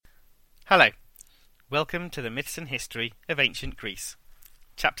Hello, welcome to the Myths and History of Ancient Greece.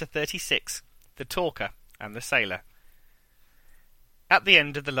 Chapter 36, The Talker and the Sailor. At the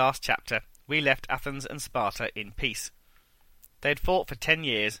end of the last chapter, we left Athens and Sparta in peace. They had fought for 10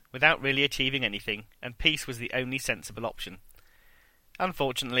 years without really achieving anything, and peace was the only sensible option.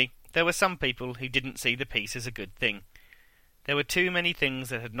 Unfortunately, there were some people who didn't see the peace as a good thing. There were too many things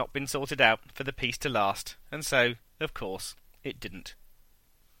that had not been sorted out for the peace to last, and so, of course, it didn't.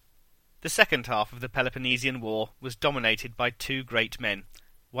 The second half of the Peloponnesian War was dominated by two great men,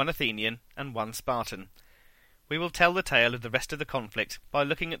 one Athenian and one Spartan. We will tell the tale of the rest of the conflict by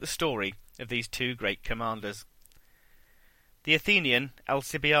looking at the story of these two great commanders. The Athenian,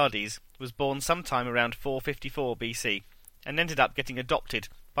 Alcibiades, was born sometime around 454 BC, and ended up getting adopted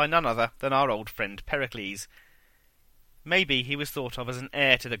by none other than our old friend Pericles. Maybe he was thought of as an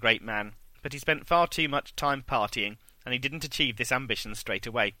heir to the great man, but he spent far too much time partying, and he didn't achieve this ambition straight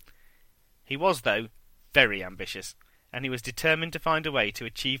away. He was, though, very ambitious, and he was determined to find a way to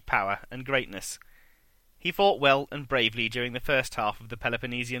achieve power and greatness. He fought well and bravely during the first half of the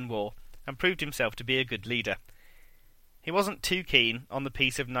Peloponnesian War, and proved himself to be a good leader. He wasn't too keen on the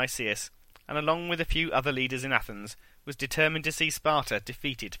peace of Nicaeus, and along with a few other leaders in Athens, was determined to see Sparta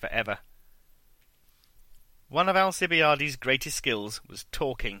defeated forever. One of Alcibiades' greatest skills was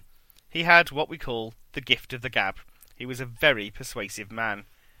talking. He had what we call the gift of the gab. He was a very persuasive man.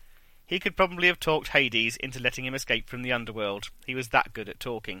 He could probably have talked Hades into letting him escape from the underworld. He was that good at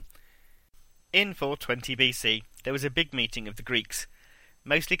talking. In 420 BC, there was a big meeting of the Greeks,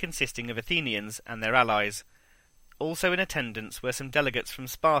 mostly consisting of Athenians and their allies. Also in attendance were some delegates from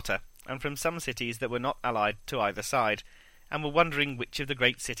Sparta, and from some cities that were not allied to either side, and were wondering which of the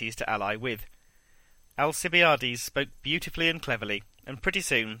great cities to ally with. Alcibiades spoke beautifully and cleverly, and pretty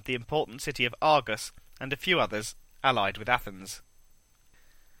soon the important city of Argos, and a few others, allied with Athens.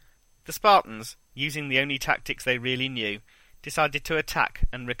 The Spartans, using the only tactics they really knew, decided to attack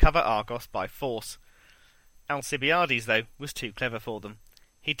and recover Argos by force. Alcibiades, though, was too clever for them.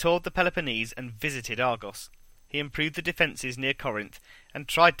 He toured the Peloponnese and visited Argos. He improved the defences near Corinth, and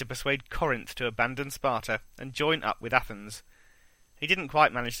tried to persuade Corinth to abandon Sparta and join up with Athens. He didn't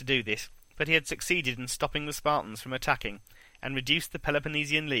quite manage to do this, but he had succeeded in stopping the Spartans from attacking, and reduced the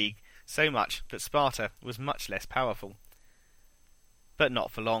Peloponnesian League so much that Sparta was much less powerful. But not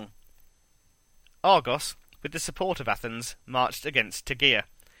for long. Argos, with the support of Athens, marched against Tegea.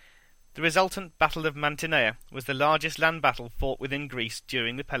 The resultant Battle of Mantinea was the largest land battle fought within Greece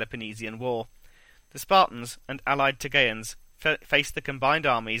during the Peloponnesian War. The Spartans and allied Tegeans faced the combined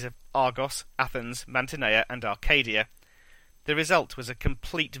armies of Argos, Athens, Mantinea, and Arcadia. The result was a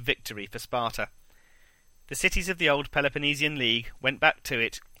complete victory for Sparta. The cities of the old Peloponnesian League went back to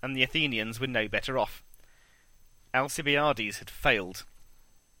it, and the Athenians were no better off. Alcibiades had failed.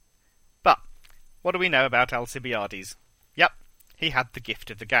 But what do we know about Alcibiades? Yep, he had the gift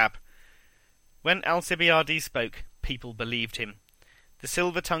of the gab. When Alcibiades spoke, people believed him. The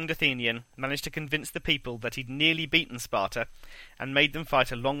silver-tongued Athenian managed to convince the people that he'd nearly beaten Sparta, and made them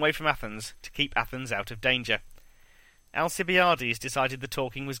fight a long way from Athens to keep Athens out of danger. Alcibiades decided the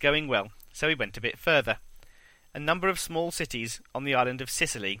talking was going well, so he went a bit further. A number of small cities on the island of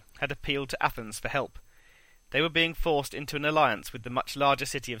Sicily had appealed to Athens for help. They were being forced into an alliance with the much larger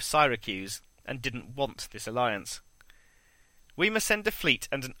city of Syracuse, and didn't want this alliance. "We must send a fleet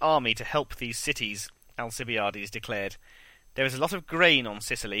and an army to help these cities," Alcibiades declared. "There is a lot of grain on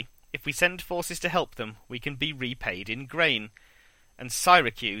Sicily. If we send forces to help them, we can be repaid in grain. And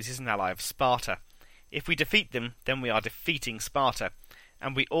Syracuse is an ally of Sparta. If we defeat them, then we are defeating Sparta.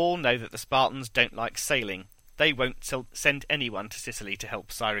 And we all know that the Spartans don't like sailing. They won't send anyone to Sicily to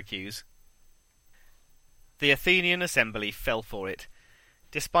help Syracuse." The Athenian assembly fell for it.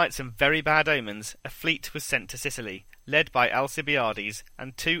 Despite some very bad omens, a fleet was sent to Sicily, led by Alcibiades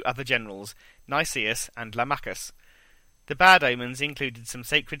and two other generals, Nicias and Lamachus. The bad omens included some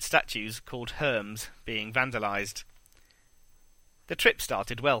sacred statues called Hermes being vandalized. The trip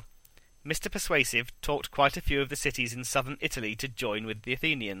started well. Mr. Persuasive talked quite a few of the cities in southern Italy to join with the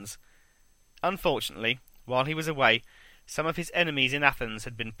Athenians. Unfortunately, while he was away, some of his enemies in Athens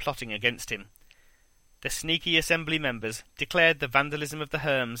had been plotting against him. The sneaky assembly members declared the vandalism of the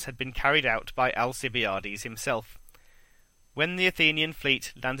Hermes had been carried out by Alcibiades himself. When the Athenian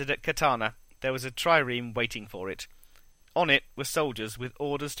fleet landed at Catana, there was a trireme waiting for it. On it were soldiers with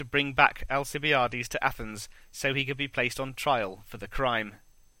orders to bring back Alcibiades to Athens so he could be placed on trial for the crime.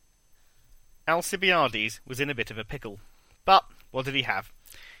 Alcibiades was in a bit of a pickle. But what did he have?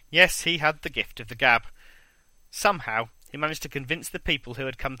 Yes, he had the gift of the gab. Somehow he managed to convince the people who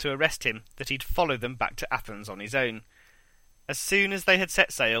had come to arrest him that he'd follow them back to Athens on his own. As soon as they had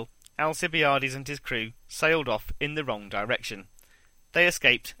set sail, Alcibiades and his crew sailed off in the wrong direction. They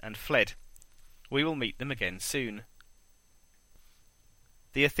escaped and fled. We will meet them again soon.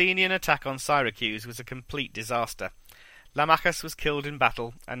 The Athenian attack on Syracuse was a complete disaster. Lamachus was killed in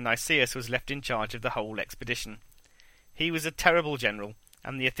battle, and Nicias was left in charge of the whole expedition. He was a terrible general,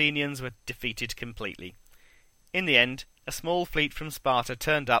 and the Athenians were defeated completely. In the end, a small fleet from Sparta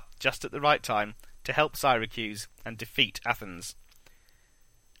turned up just at the right time to help Syracuse and defeat Athens.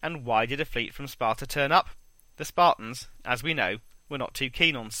 And why did a fleet from Sparta turn up? The Spartans, as we know, were not too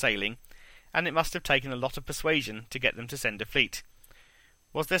keen on sailing, and it must have taken a lot of persuasion to get them to send a fleet.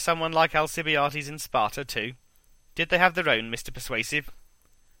 Was there someone like Alcibiades in Sparta too? Did they have their own Mr. Persuasive?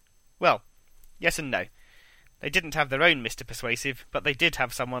 Well, yes and no. They didn't have their own Mr. Persuasive, but they did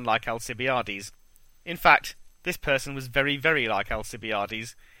have someone like Alcibiades. In fact, this person was very, very like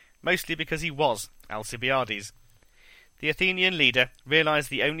Alcibiades, mostly because he was Alcibiades. The Athenian leader realised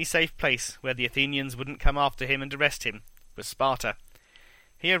the only safe place where the Athenians wouldn't come after him and arrest him was Sparta.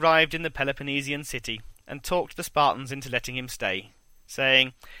 He arrived in the Peloponnesian city and talked the Spartans into letting him stay,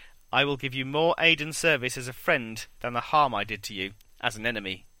 saying, "I will give you more aid and service as a friend than the harm I did to you as an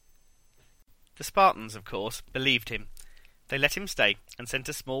enemy." The Spartans, of course, believed him. They let him stay and sent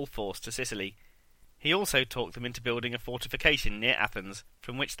a small force to Sicily. He also talked them into building a fortification near Athens,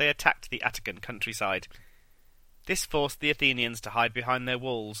 from which they attacked the Attican countryside. This forced the Athenians to hide behind their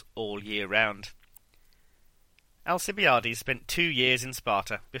walls all year round. Alcibiades spent 2 years in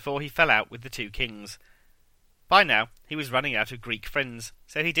Sparta before he fell out with the two kings. By now he was running out of Greek friends,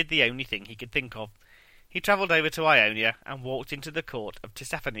 so he did the only thing he could think of. He travelled over to Ionia and walked into the court of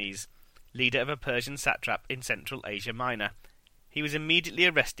Tissaphernes, leader of a Persian satrap in Central Asia Minor. He was immediately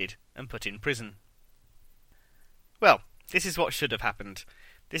arrested and put in prison. Well, this is what should have happened.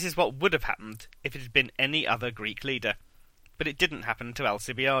 This is what would have happened if it had been any other Greek leader. But it didn't happen to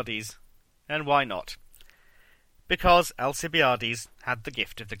Alcibiades. And why not? Because Alcibiades had the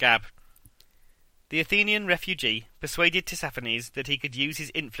gift of the gab. The Athenian refugee persuaded Tissaphernes that he could use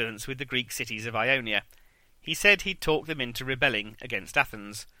his influence with the Greek cities of Ionia. He said he'd talk them into rebelling against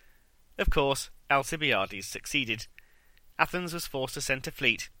Athens. Of course, Alcibiades succeeded. Athens was forced to send a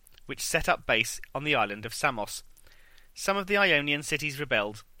fleet, which set up base on the island of Samos. Some of the Ionian cities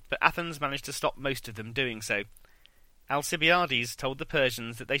rebelled, but Athens managed to stop most of them doing so. Alcibiades told the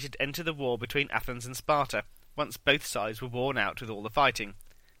Persians that they should enter the war between Athens and Sparta once both sides were worn out with all the fighting.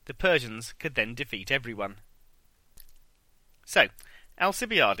 The Persians could then defeat everyone. So,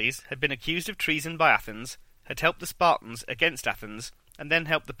 Alcibiades had been accused of treason by Athens, had helped the Spartans against Athens, and then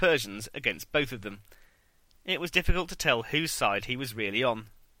helped the Persians against both of them. It was difficult to tell whose side he was really on.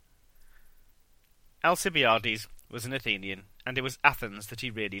 Alcibiades was an Athenian, and it was Athens that he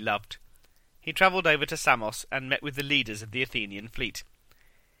really loved. He travelled over to Samos and met with the leaders of the Athenian fleet.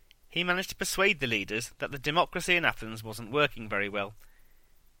 He managed to persuade the leaders that the democracy in Athens wasn't working very well.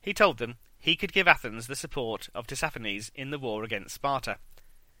 He told them he could give Athens the support of Tissaphernes in the war against Sparta.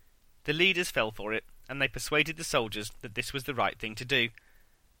 The leaders fell for it, and they persuaded the soldiers that this was the right thing to do.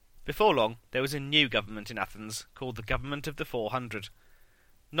 Before long, there was a new government in Athens, called the Government of the 400.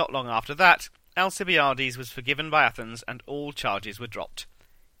 Not long after that, Alcibiades was forgiven by Athens and all charges were dropped.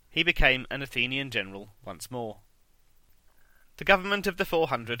 He became an Athenian general once more. The government of the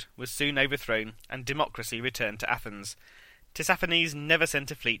 400 was soon overthrown and democracy returned to Athens. Tissaphernes never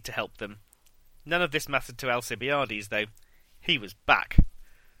sent a fleet to help them. None of this mattered to Alcibiades, though. He was back.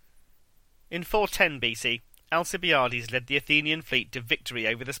 In 410 BC, Alcibiades led the Athenian fleet to victory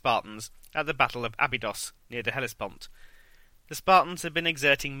over the Spartans at the Battle of Abydos, near the Hellespont. The Spartans had been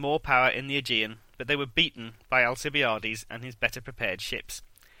exerting more power in the Aegean, but they were beaten by Alcibiades and his better prepared ships.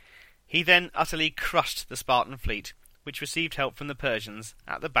 He then utterly crushed the Spartan fleet, which received help from the Persians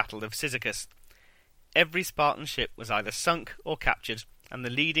at the Battle of Cyzicus. Every Spartan ship was either sunk or captured, and the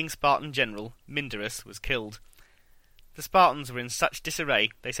leading Spartan general, Mindarus, was killed. The Spartans were in such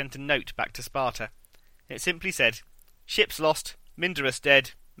disarray they sent a note back to Sparta. It simply said, "Ships lost, Mindarus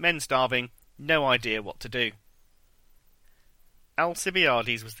dead, men starving, no idea what to do."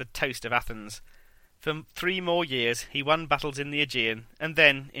 Alcibiades was the toast of Athens. For 3 more years he won battles in the Aegean, and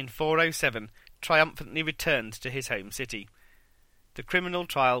then, in 407, triumphantly returned to his home city. The criminal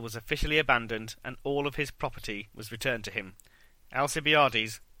trial was officially abandoned, and all of his property was returned to him.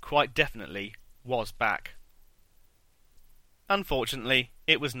 Alcibiades, quite definitely, was back. Unfortunately,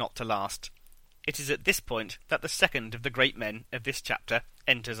 it was not to last. It is at this point that the second of the great men of this chapter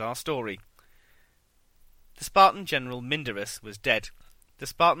enters our story. The Spartan general Mindarus was dead. The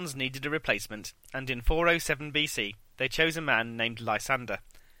Spartans needed a replacement, and in 407 BC they chose a man named Lysander.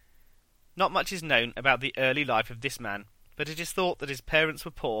 Not much is known about the early life of this man, but it is thought that his parents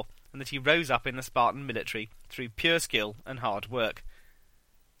were poor and that he rose up in the Spartan military through pure skill and hard work.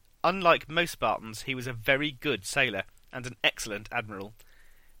 Unlike most Spartans, he was a very good sailor and an excellent admiral.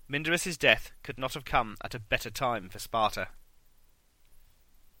 Mindarus's death could not have come at a better time for Sparta.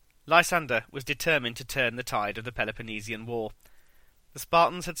 Lysander was determined to turn the tide of the Peloponnesian War. The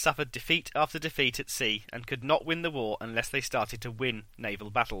Spartans had suffered defeat after defeat at sea and could not win the war unless they started to win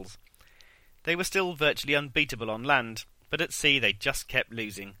naval battles. They were still virtually unbeatable on land, but at sea they just kept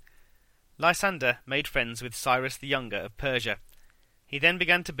losing. Lysander made friends with Cyrus the Younger of Persia. He then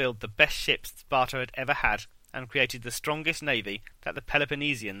began to build the best ships Sparta had ever had and created the strongest navy that the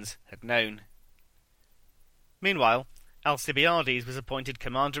Peloponnesians had known. Meanwhile, Alcibiades was appointed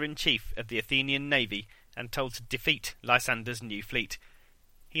commander-in-chief of the Athenian navy and told to defeat Lysander's new fleet.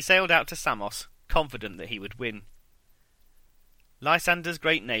 He sailed out to Samos, confident that he would win. Lysander's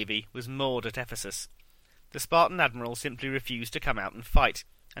great navy was moored at Ephesus. The Spartan admiral simply refused to come out and fight,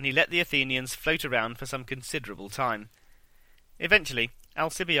 and he let the Athenians float around for some considerable time. Eventually,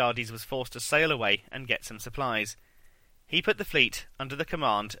 Alcibiades was forced to sail away and get some supplies. He put the fleet under the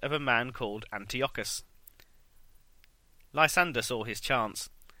command of a man called Antiochus. Lysander saw his chance.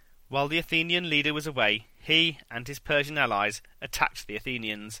 While the Athenian leader was away, he and his Persian allies attacked the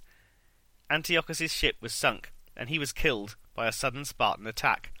Athenians. Antiochus's ship was sunk, and he was killed by a sudden Spartan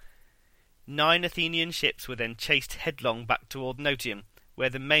attack. 9 Athenian ships were then chased headlong back toward Notium, where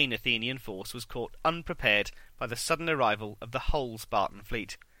the main Athenian force was caught unprepared by the sudden arrival of the whole Spartan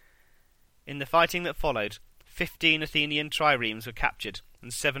fleet. In the fighting that followed, 15 Athenian triremes were captured,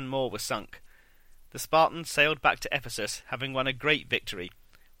 and 7 more were sunk. The Spartans sailed back to Ephesus, having won a great victory,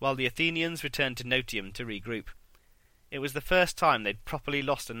 while the Athenians returned to Notium to regroup. It was the first time they'd properly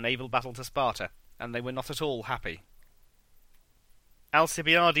lost a naval battle to Sparta, and they were not at all happy.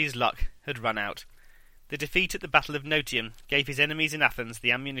 Alcibiades' luck had run out. The defeat at the Battle of Notium gave his enemies in Athens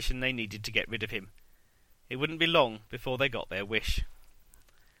the ammunition they needed to get rid of him. It wouldn't be long before they got their wish.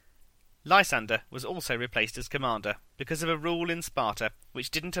 Lysander was also replaced as commander because of a rule in Sparta which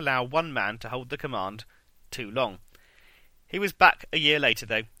didn't allow one man to hold the command too long. He was back a year later,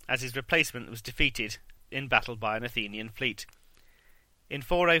 though, as his replacement was defeated in battle by an Athenian fleet. In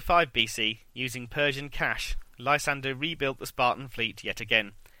 405 BC, using Persian cash, Lysander rebuilt the Spartan fleet yet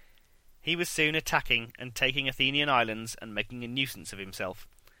again. He was soon attacking and taking Athenian islands and making a nuisance of himself.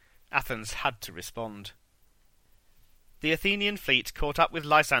 Athens had to respond. The Athenian fleet caught up with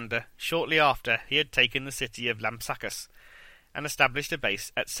Lysander shortly after he had taken the city of Lampsacus and established a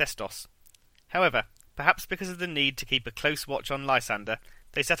base at Sestos. However, perhaps because of the need to keep a close watch on Lysander,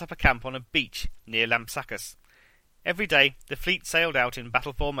 they set up a camp on a beach near Lampsacus. Every day the fleet sailed out in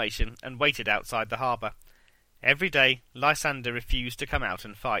battle formation and waited outside the harbour. Every day Lysander refused to come out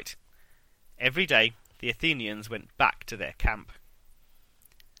and fight. Every day the Athenians went back to their camp.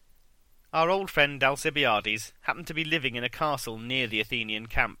 Our old friend Alcibiades happened to be living in a castle near the Athenian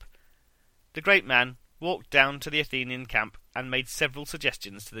camp. The great man walked down to the Athenian camp and made several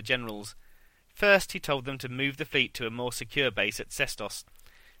suggestions to the generals. First, he told them to move the fleet to a more secure base at Sestos.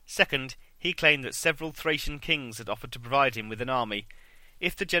 Second, he claimed that several Thracian kings had offered to provide him with an army.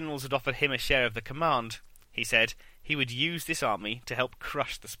 If the generals had offered him a share of the command, he said, he would use this army to help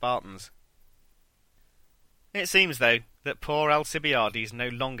crush the Spartans. It seems, though, that poor Alcibiades no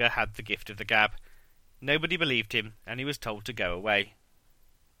longer had the gift of the gab. Nobody believed him, and he was told to go away.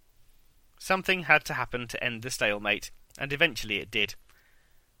 Something had to happen to end the stalemate, and eventually it did.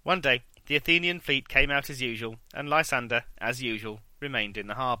 One day, the Athenian fleet came out as usual, and Lysander, as usual, remained in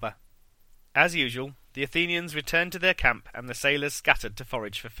the harbour. As usual, the Athenians returned to their camp, and the sailors scattered to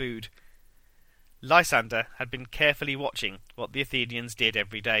forage for food. Lysander had been carefully watching what the Athenians did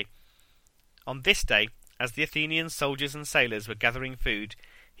every day. On this day, as the Athenian soldiers and sailors were gathering food,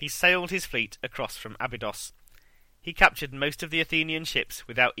 he sailed his fleet across from Abydos. He captured most of the Athenian ships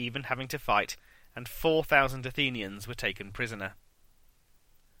without even having to fight, and 4,000 Athenians were taken prisoner.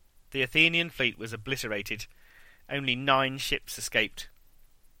 The Athenian fleet was obliterated. Only 9 ships escaped.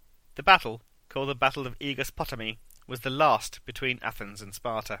 The battle, called the Battle of Aegospotami, was the last between Athens and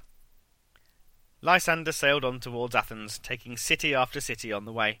Sparta. Lysander sailed on towards Athens, taking city after city on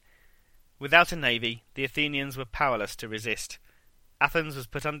the way. Without a navy, the Athenians were powerless to resist. Athens was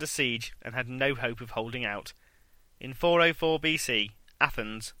put under siege and had no hope of holding out. In 404 BC,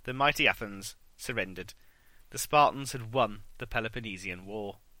 Athens, the mighty Athens, surrendered. The Spartans had won the Peloponnesian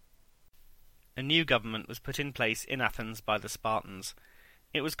War. A new government was put in place in Athens by the Spartans.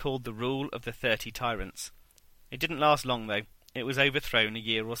 It was called the Rule of the 30 Tyrants. It didn't last long, though. It was overthrown a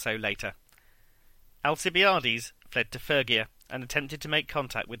year or so later. Alcibiades fled to Phrygia and attempted to make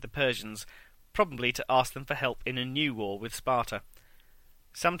contact with the Persians, probably to ask them for help in a new war with Sparta.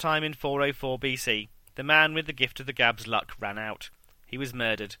 Sometime in 404 BC, the man with the gift of the gab's luck ran out. He was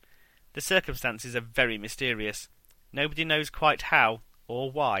murdered. The circumstances are very mysterious. Nobody knows quite how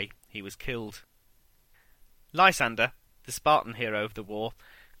or why he was killed. Lysander, the Spartan hero of the war,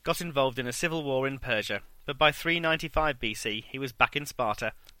 got involved in a civil war in Persia, but by 395 BC he was back in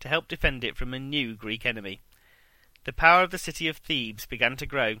Sparta to help defend it from a new Greek enemy. The power of the city of Thebes began to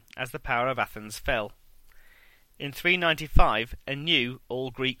grow as the power of Athens fell. In 395, a new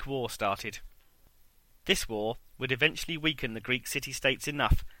all-Greek war started. This war would eventually weaken the Greek city-states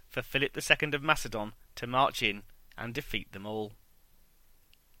enough for Philip II of Macedon to march in and defeat them all.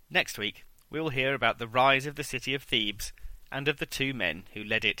 Next week, we will hear about the rise of the city of Thebes and of the two men who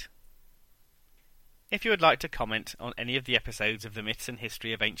led it. If you would like to comment on any of the episodes of the Myths and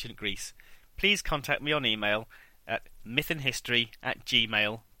History of Ancient Greece, please contact me on email at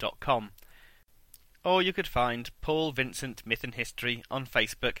mythandhistory@gmail.com. Or you could find Paul Vincent Myth and History on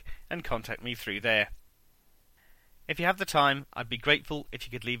Facebook and contact me through there. If you have the time, I'd be grateful if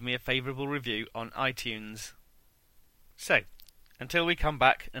you could leave me a favourable review on iTunes. So, until we come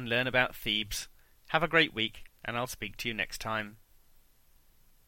back and learn about Thebes, have a great week, and I'll speak to you next time.